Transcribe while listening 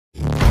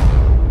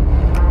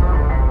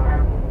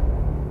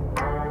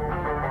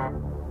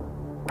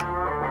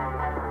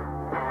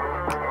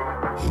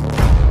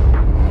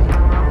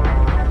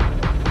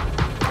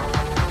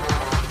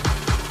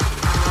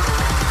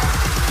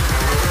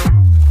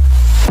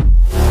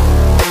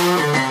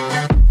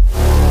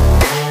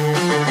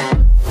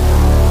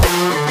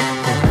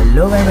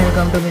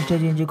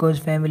Mister जिंजिकोस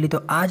family. तो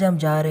आज हम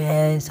जा रहे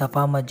हैं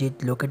सफा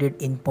मस्जिद located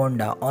in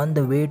Ponda on the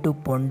way to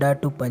Ponda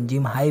to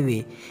Panjim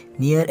highway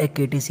near a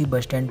KTC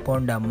bus stand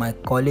Ponda. My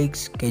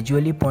colleagues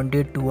casually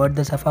pointed toward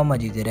the Safa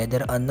Masjid. Rather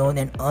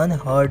unknown and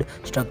unheard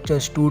structure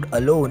stood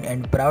alone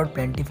and proud,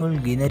 plentiful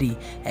greenery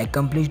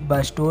accomplished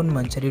by stone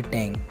Mansari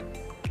tank.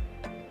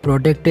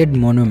 Protected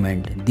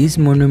monument. This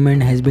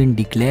monument has been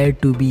declared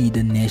to be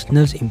the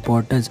national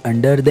importance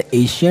under the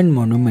Asian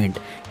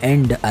Monument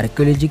and the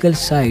Archaeological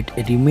Site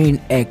Remain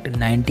Act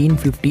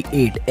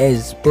 1958.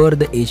 As per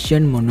the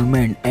Asian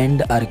Monument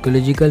and the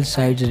Archaeological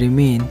Sites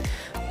Remain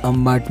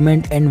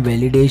Amendment and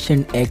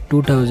Validation Act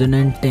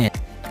 2010,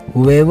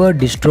 whoever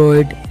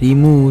destroyed,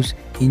 removes,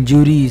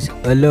 injuries,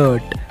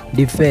 alert,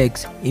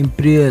 defects,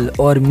 imperil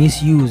or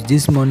misuse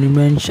this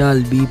monument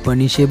shall be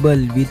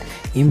punishable with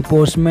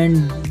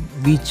imprisonment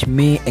which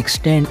may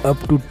extend up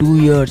to 2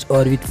 years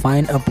or with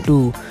fine up to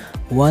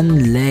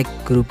 1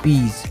 lakh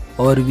rupees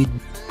or with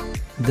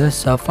the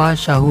Safa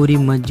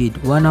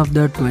Masjid, one of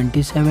the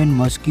 27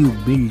 mosques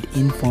built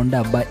in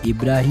Ponda by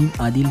Ibrahim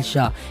Adil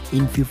Shah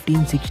in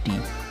 1560,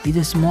 is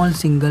a small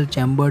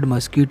single-chambered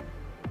mosque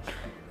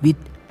with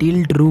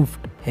tilt roof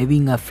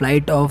having a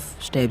flight of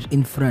steps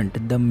in front.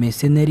 The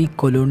masonry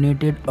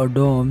colonnade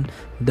adorns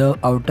the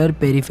outer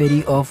periphery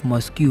of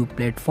mosque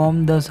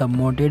platform, thus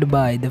surmounted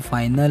by the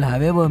final.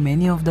 However,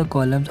 many of the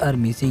columns are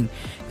missing.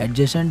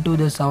 Adjacent to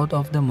the south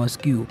of the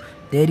mosque,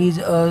 there is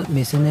a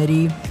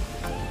masonry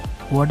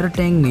water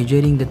tank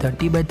measuring the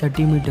 30 by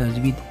 30 meters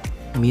with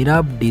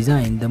mihrab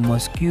design. The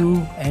mosque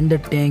and the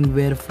tank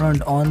were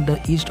front on the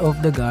east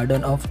of the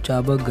garden of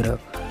Chabagra.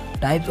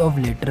 Types of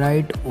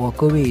laterite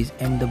walkways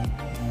and the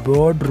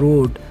broad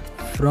road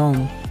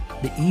from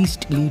the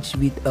east leads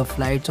with a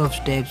flights of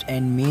steps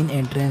and main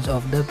entrance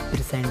of the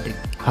precinct.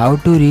 How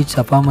to reach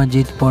Safa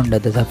Masjid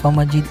Ponda? The Safa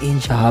Masjid in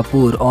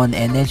Shahpur on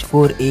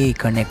NH4A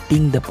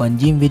connecting the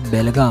Panjim with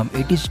Belgaum.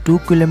 It is 2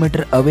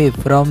 km away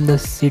from the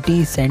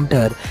city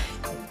center.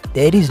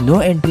 There is no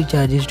entry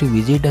charges to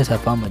visit the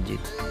Safa Masjid.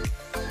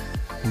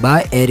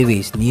 By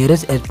airways,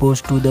 nearest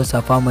airport to the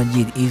Safa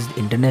Masjid is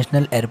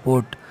International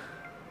Airport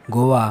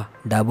Goa,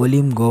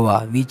 Dabolim,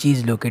 Goa, which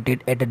is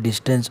located at a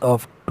distance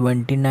of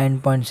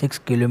 29.6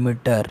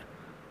 km.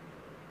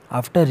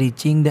 After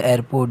reaching the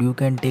airport, you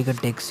can take a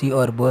taxi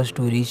or bus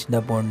to reach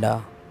the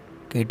Ponda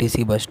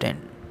KTC bus stand.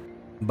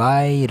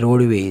 By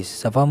roadways,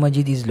 Safa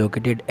Masjid is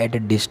located at a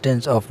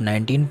distance of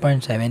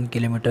 19.7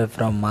 km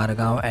from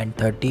Margao and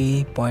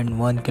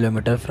 30.1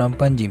 km from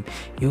Panjim.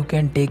 You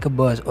can take a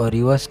bus or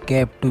reverse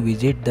cab to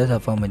visit the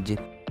Safa Masjid.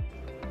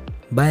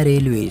 By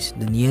railways,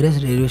 the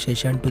nearest railway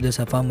station to the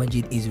Safa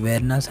Masjid is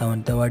Verna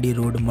Sawantawadi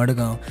Road,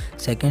 Madgaon.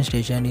 Second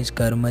station is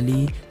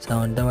Karmali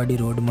Sawantawadi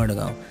Road,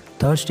 Madgaon.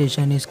 Third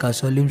station is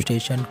Kasolim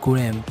Station,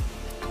 Kurem.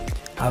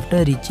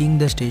 After reaching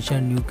the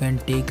station, you can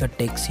take a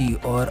taxi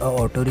or a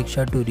auto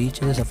rickshaw to reach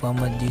the Safa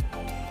Masjid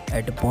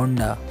at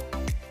Ponda.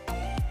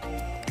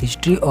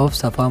 History of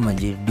Safa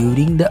Masjid.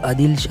 During the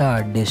Adil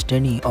Shah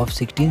dynasty of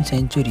 16th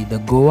century, the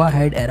Goa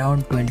had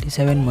around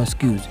 27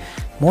 mosques.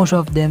 Most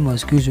of them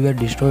mosques were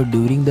destroyed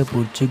during the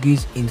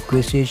Portuguese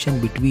Inquisition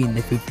between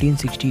the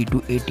 1560 to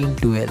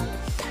 1812.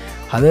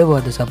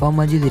 However, the Safa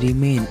Masjid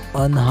remained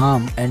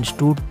unharmed and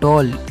stood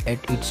tall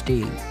at its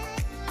tail.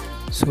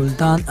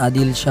 Sultan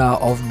Adil Shah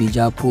of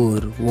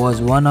Bijapur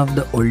was one of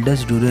the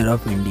oldest rulers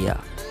of India.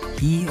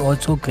 He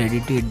also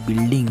credited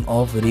building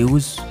of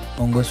Reus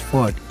Ongos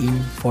Fort in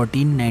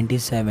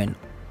 1497,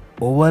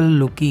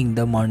 overlooking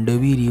the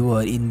Mandovi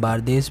River in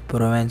Bardesh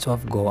province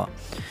of Goa.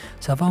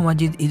 Safa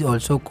Masjid is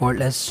also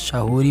called as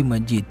Shahuri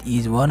Masjid,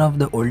 is one of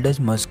the oldest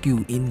mosques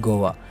in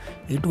Goa.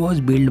 It was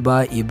built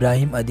by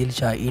Ibrahim Adil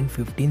Shah in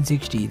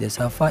 1560. The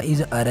Safa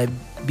is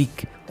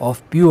Arabic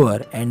of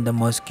pure and the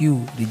mosque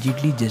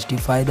rigidly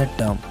justify the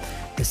term.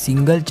 The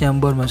single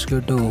chamber mosque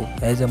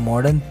has a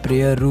modern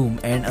prayer room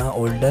and an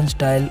olden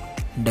style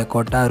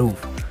Dakota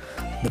roof.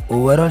 The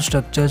overall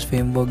structure's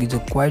framework is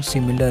quite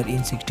similar in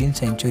 16th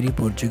century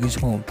Portuguese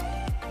home.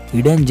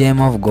 Hidden gem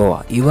of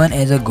Goa. Even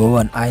as a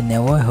Goan, I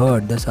never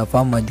heard the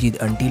Safa Masjid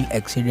until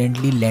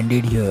accidentally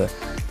landed here.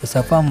 The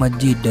Safa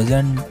Masjid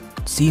doesn't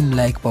seem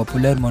like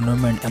popular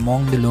monument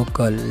among the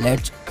local,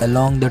 let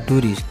alone the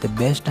tourists. The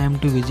best time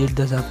to visit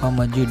the Safa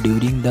Masjid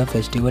during the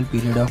festival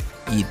period of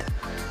Eid.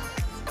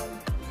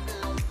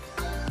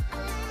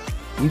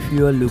 If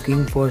you are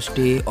looking for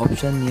stay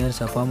option near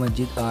Safa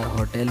Masjid are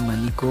Hotel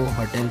Maliko,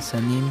 Hotel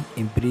Sanim,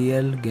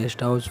 Imperial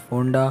Guest House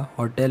Fonda,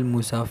 Hotel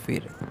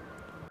Musafir.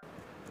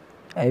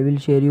 I will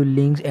share you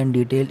links and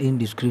details in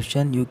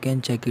description. You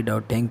can check it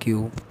out. Thank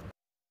you.